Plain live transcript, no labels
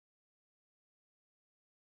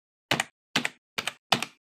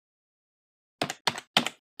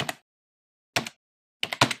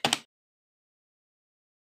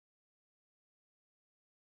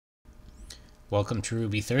Welcome to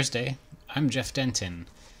Ruby Thursday. I'm Jeff Denton.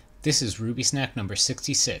 This is Ruby Snack number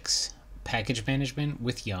 66, Package Management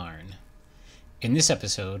with Yarn. In this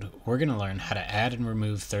episode, we're going to learn how to add and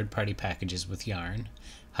remove third-party packages with Yarn,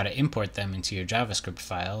 how to import them into your JavaScript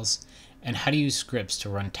files, and how to use scripts to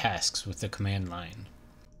run tasks with the command line.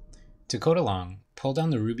 To code along, pull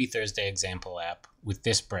down the Ruby Thursday example app with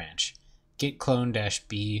this branch, git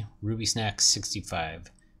clone-b rubysnack 65,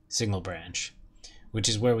 single branch, which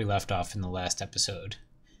is where we left off in the last episode.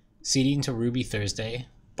 cd into Ruby Thursday,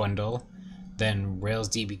 bundle, then Rails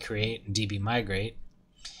db create and db migrate,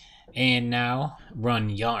 and now run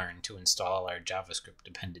yarn to install our JavaScript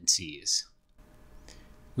dependencies.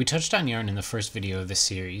 We touched on Yarn in the first video of this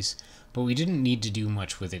series, but we didn't need to do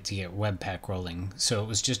much with it to get Webpack rolling, so it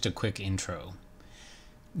was just a quick intro.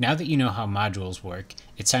 Now that you know how modules work,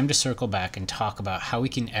 it's time to circle back and talk about how we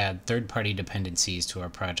can add third-party dependencies to our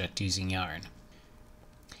project using Yarn.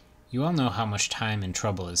 You all know how much time and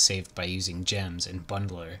trouble is saved by using gems and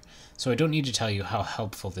bundler, so I don't need to tell you how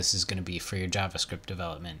helpful this is going to be for your JavaScript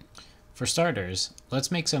development. For starters,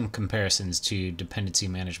 let's make some comparisons to dependency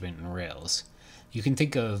management in Rails. You can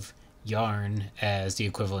think of Yarn as the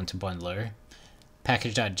equivalent to bundler,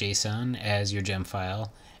 package.json as your gem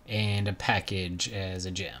file, and a package as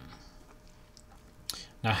a gem.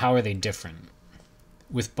 Now, how are they different?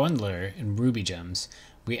 With bundler and Ruby gems,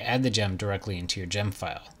 we add the gem directly into your gem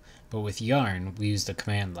file, but with Yarn, we use the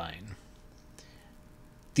command line.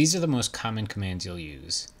 These are the most common commands you'll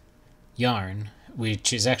use. Yarn,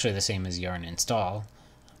 which is actually the same as yarn install,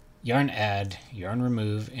 yarn add, yarn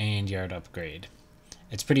remove, and yarn upgrade.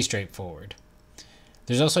 It's pretty straightforward.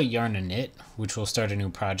 There's also yarn init, which will start a new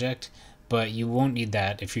project, but you won't need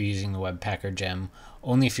that if you're using the Webpacker gem,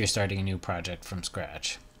 only if you're starting a new project from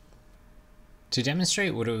scratch. To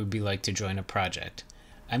demonstrate what it would be like to join a project,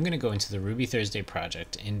 I'm going to go into the Ruby Thursday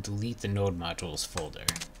project and delete the node modules folder.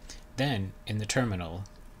 Then, in the terminal,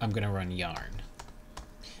 I'm going to run yarn.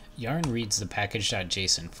 Yarn reads the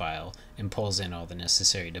package.json file and pulls in all the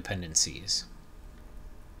necessary dependencies.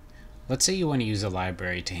 Let's say you want to use a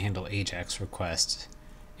library to handle AJAX requests,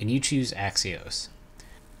 and you choose Axios.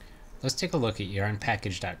 Let's take a look at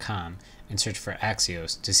yarnpackage.com and search for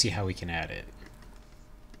Axios to see how we can add it.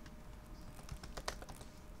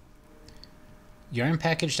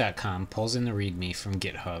 Yarnpackage.com pulls in the README from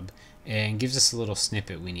GitHub and gives us a little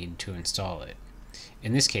snippet we need to install it.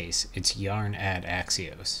 In this case, it's yarn add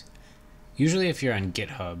Axios. Usually if you're on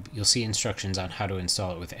GitHub, you'll see instructions on how to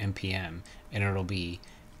install it with npm, and it'll be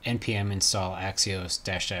npm install axios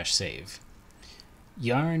 -- save.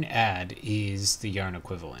 Yarn add is the yarn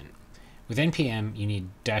equivalent. With npm, you need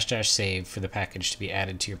 -- save for the package to be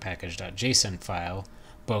added to your package.json file,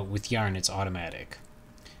 but with yarn it's automatic.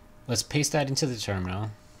 Let's paste that into the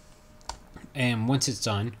terminal, and once it's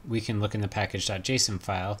done, we can look in the package.json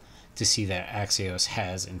file to see that Axios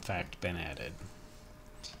has in fact been added.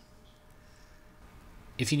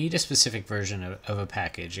 If you need a specific version of a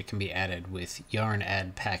package, it can be added with yarn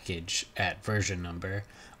add package at version number,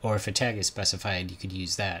 or if a tag is specified, you could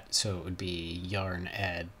use that, so it would be yarn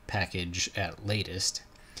add package at latest.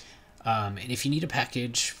 And if you need a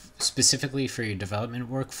package specifically for your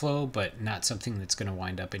development workflow, but not something that's going to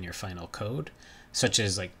wind up in your final code, such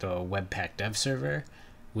as like the Webpack dev server,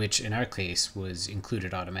 which in our case was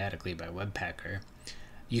included automatically by Webpacker,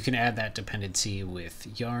 you can add that dependency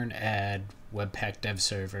with yarn add webpack dev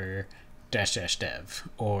server -- dev,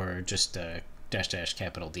 or just --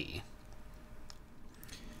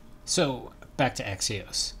 So back to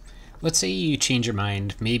Axios. Let's say you change your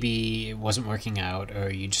mind, maybe it wasn't working out,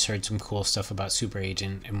 or you just heard some cool stuff about Super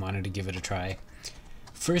Agent and wanted to give it a try.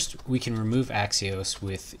 First, we can remove Axios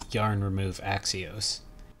with yarn remove Axios.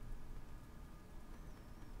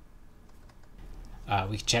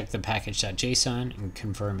 We can check the package.json and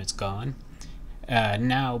confirm it's gone.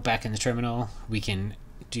 Now, back in the terminal, we can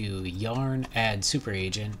do yarn add super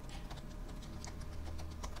agent.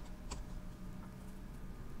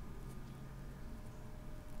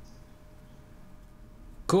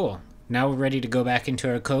 Cool. Now we're ready to go back into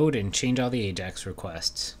our code and change all the AJAX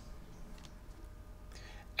requests.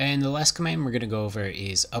 And the last command we're going to go over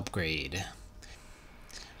is upgrade.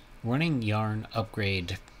 Running yarn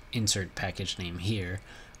upgrade insert package name here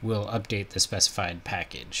will update the specified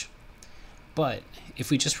package. But if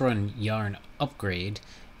we just run yarn upgrade,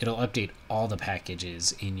 it'll update all the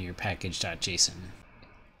packages in your package.json.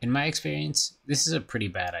 In my experience, this is a pretty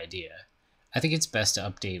bad idea. I think it's best to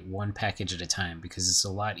update one package at a time because it's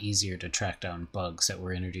a lot easier to track down bugs that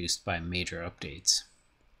were introduced by major updates.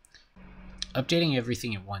 Updating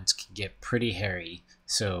everything at once can get pretty hairy,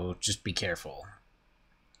 so just be careful.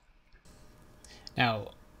 Now,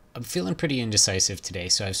 I'm feeling pretty indecisive today,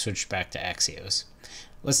 so I've switched back to Axios.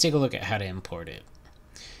 Let's take a look at how to import it.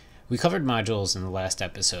 We covered modules in the last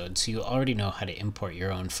episode, so you already know how to import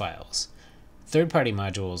your own files. Third-party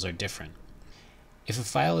modules are different. If a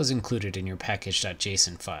file is included in your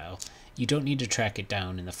package.json file, you don't need to track it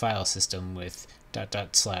down in the file system with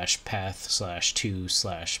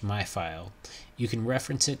 /path/to/myfile. You can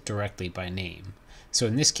reference it directly by name. So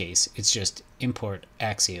in this case, it's just import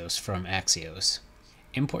Axios from Axios.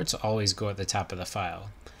 Imports always go at the top of the file.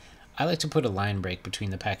 I like to put a line break between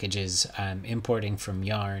the packages I'm importing from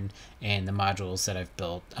Yarn and the modules that I've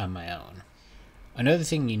built on my own. Another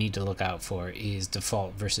thing you need to look out for is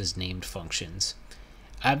default versus named functions.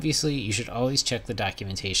 Obviously, you should always check the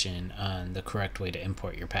documentation on the correct way to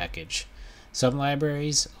import your package. Some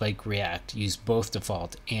libraries, like React, use both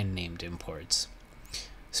default and named imports.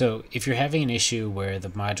 So if you're having an issue where the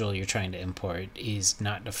module you're trying to import is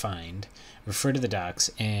not defined, refer to the docs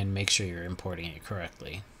and make sure you're importing it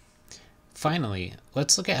correctly. Finally,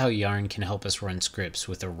 let's look at how Yarn can help us run scripts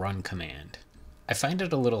with a run command. I find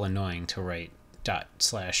it a little annoying to write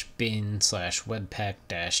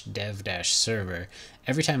 .bin/webpack-dev-server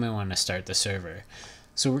every time I want to start the server,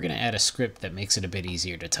 so we're going to add a script that makes it a bit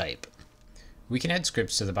easier to type. We can add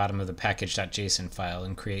scripts to the bottom of the package.json file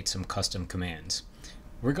and create some custom commands.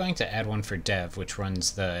 We're going to add one for dev, which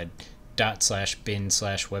runs the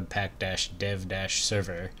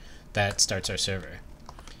 .bin/webpack-dev-server that starts our server.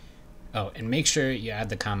 Oh, and make sure you add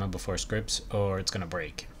the comma before scripts or it's going to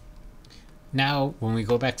break. Now, when we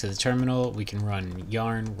go back to the terminal, we can run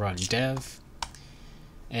yarn run dev,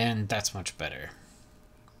 and that's much better.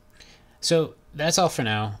 So that's all for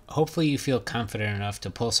now. Hopefully you feel confident enough to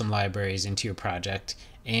pull some libraries into your project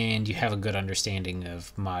and you have a good understanding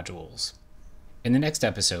of modules. In the next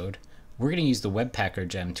episode, we're going to use the Webpacker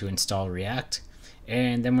gem to install React,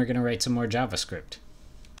 and then we're going to write some more JavaScript.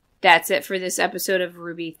 That's it for this episode of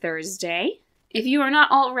Ruby Thursday. If you are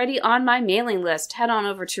not already on my mailing list, head on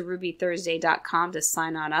over to rubythursday.com to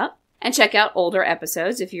sign on up and check out older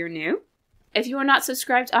episodes if you're new. If you are not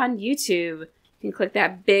subscribed on YouTube, you can click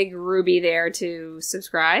that big ruby there to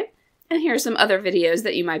subscribe. And here are some other videos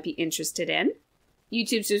that you might be interested in.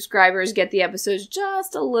 YouTube subscribers get the episodes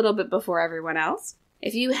just a little bit before everyone else.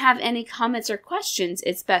 If you have any comments or questions,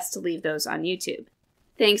 it's best to leave those on YouTube.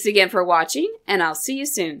 Thanks again for watching, and I'll see you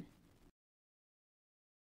soon.